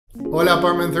Hola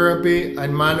Apartment Therapy,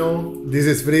 I'm Manu, this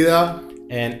is Frida.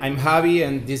 And I'm Javi,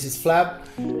 and this is Flap,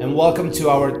 and welcome to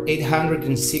our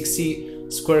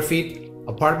 860 square feet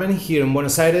apartment here in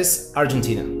Buenos Aires,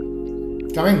 Argentina.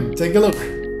 Come in, take a look.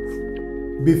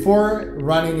 Before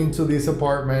running into this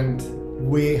apartment,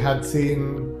 we had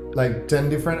seen like 10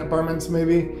 different apartments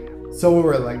maybe. So we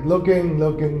were like looking.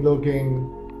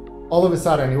 All of a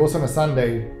sudden, it was on a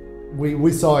Sunday,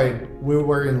 we saw it, we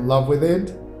were in love with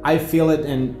it. I feel it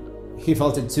and he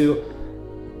felt it too.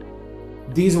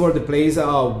 These were the place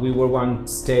we were want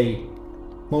to stay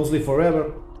mostly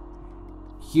forever.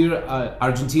 Here,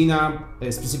 Argentina,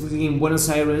 specifically in Buenos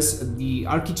Aires, the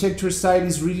architecture style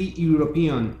is really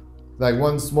European. Like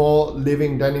one small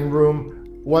living dining room,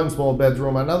 one small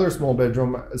bedroom, another small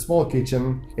bedroom, a small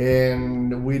kitchen,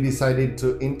 and we decided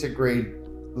to integrate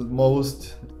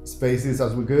most spaces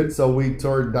as we could. So we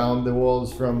tore down the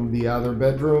walls from the other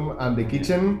bedroom and the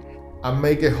kitchen and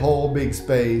make a whole big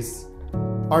space.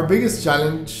 Our biggest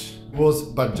challenge was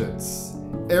budgets.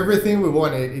 Everything we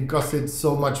wanted, it costed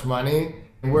so much money.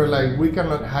 We're like, we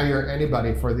cannot hire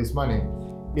anybody for this money.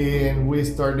 And we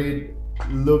started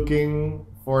looking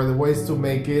for the ways to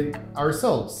make it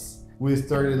ourselves. We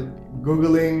started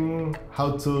Googling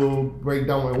how to break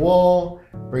down a wall,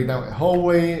 break down a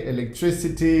hallway,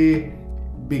 electricity,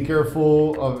 be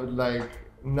careful of like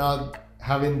not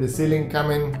having the ceiling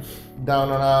coming down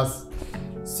on us.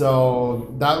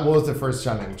 So that was the first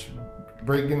challenge,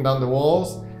 breaking down the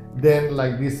walls. Then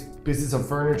like these pieces of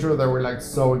furniture that were like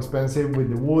so expensive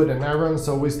with the wood and iron.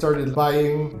 So we started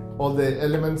buying all the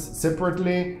elements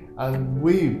separately and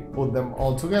we put them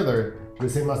all together. The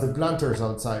same as the planters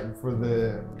outside for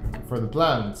the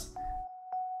plants.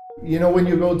 You know, when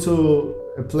you go to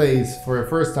a place for a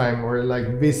first time or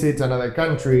like visit another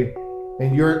country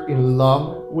and you're in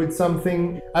love with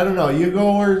something, I don't know, you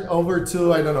go over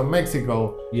to, I don't know,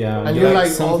 Mexico. Yeah. And you like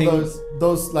something... all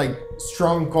those like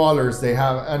strong colors they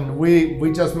have. And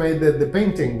we just made the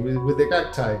painting with the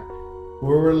cacti.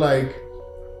 We were like,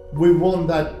 we want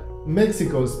that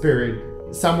Mexico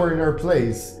spirit somewhere in our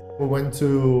place. We went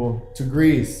to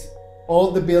Greece.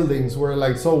 All the buildings were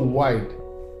like so white.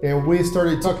 And we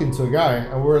started talking to a guy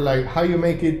and we were like, how you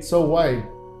make it so white?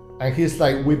 And he's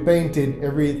like, we paint it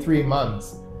every 3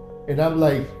 months. And I'm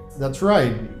like, that's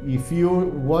right. If you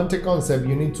want a concept,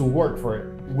 you need to work for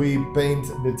it. We paint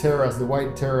the terrace, the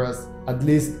white terrace, at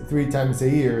least 3 times a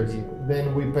year.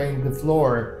 Then we paint the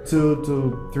floor 2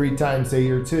 to 3 times a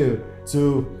year too,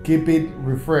 to keep it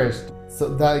refreshed. So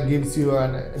that gives you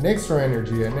an extra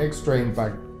energy, an extra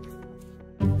impact.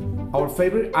 Our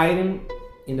favorite item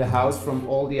in the house from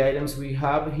all the items we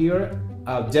have here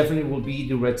definitely will be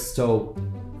the red stove.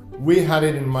 We had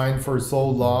it in mind for so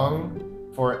long.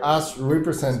 For us,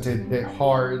 represented the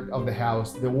heart of the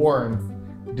house, the warmth,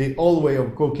 the old way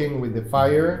of cooking with the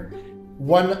fire.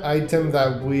 One item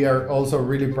that we are also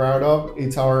really proud of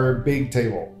is our big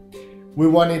table. We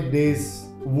wanted this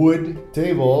wood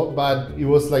table, but it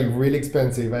was like really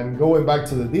expensive. And going back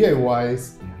to the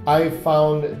DIYs, I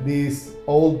found these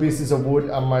old pieces of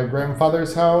wood at my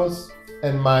grandfather's house,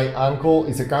 and my uncle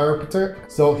is a carpenter,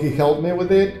 so he helped me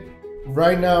with it.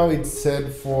 Right now it's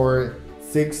set for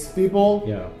 6 people,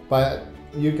 yeah, but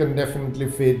you can definitely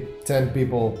fit 10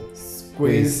 people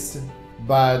squeezed,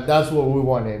 but that's what we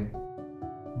wanted.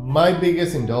 My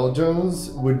biggest indulgence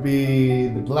would be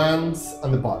the plants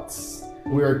and the pots.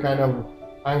 We are kind of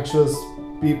anxious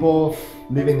people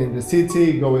living in the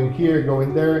city, going here,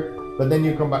 going there, but then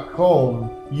you come back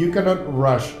home, you cannot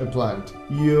rush a plant.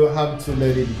 You have to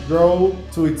let it grow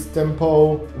to its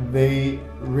tempo. They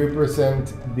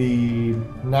represent the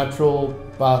natural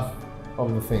path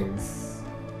of the things.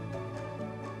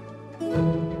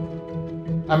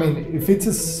 I mean, if it's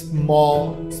a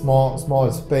small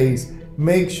space,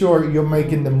 make sure you're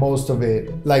making the most of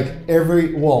it. Like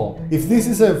every wall. If this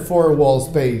is a 4-wall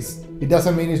space, it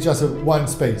doesn't mean it's just one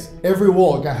space. Every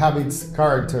wall can have its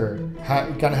character.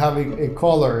 It can have a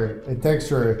color, a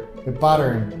texture, a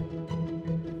pattern.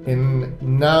 And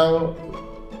now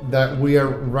that we are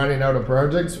running out of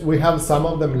projects, we have some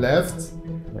of them left.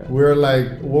 Yeah. We're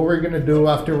like, what we're gonna do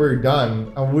after we're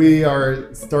done? And we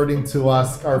are starting to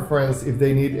ask our friends if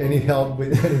they need any help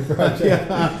with any project.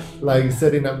 Yeah. Like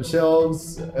setting up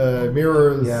shelves,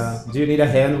 mirrors. Yeah. Do you need a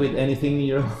hand with anything in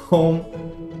your home?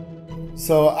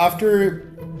 So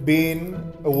after being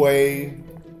away,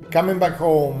 coming back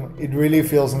home, it really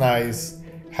feels nice.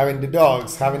 Having the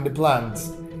dogs, having the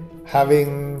plants,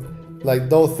 having like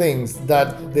those things,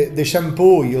 that the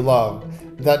shampoo you love,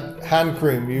 that hand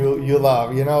cream you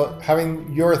love, you know,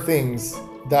 having your things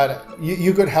that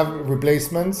you could have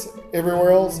replacements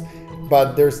everywhere else,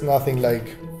 but there's nothing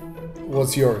like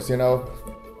was yours, you know?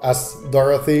 As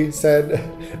Dorothy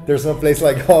said, there's no place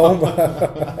like home.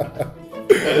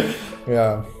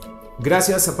 Yeah.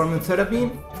 Gracias, Apartment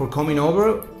Therapy, for coming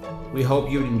over. We hope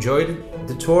you enjoyed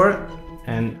the tour,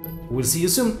 and we'll see you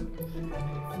soon.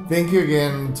 Thank you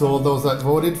again to all those that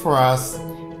voted for us,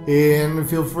 and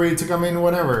feel free to come in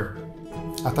whenever.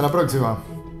 Hasta la próxima.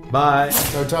 Bye.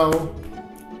 Ciao, ciao.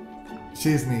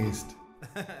 She sneezed.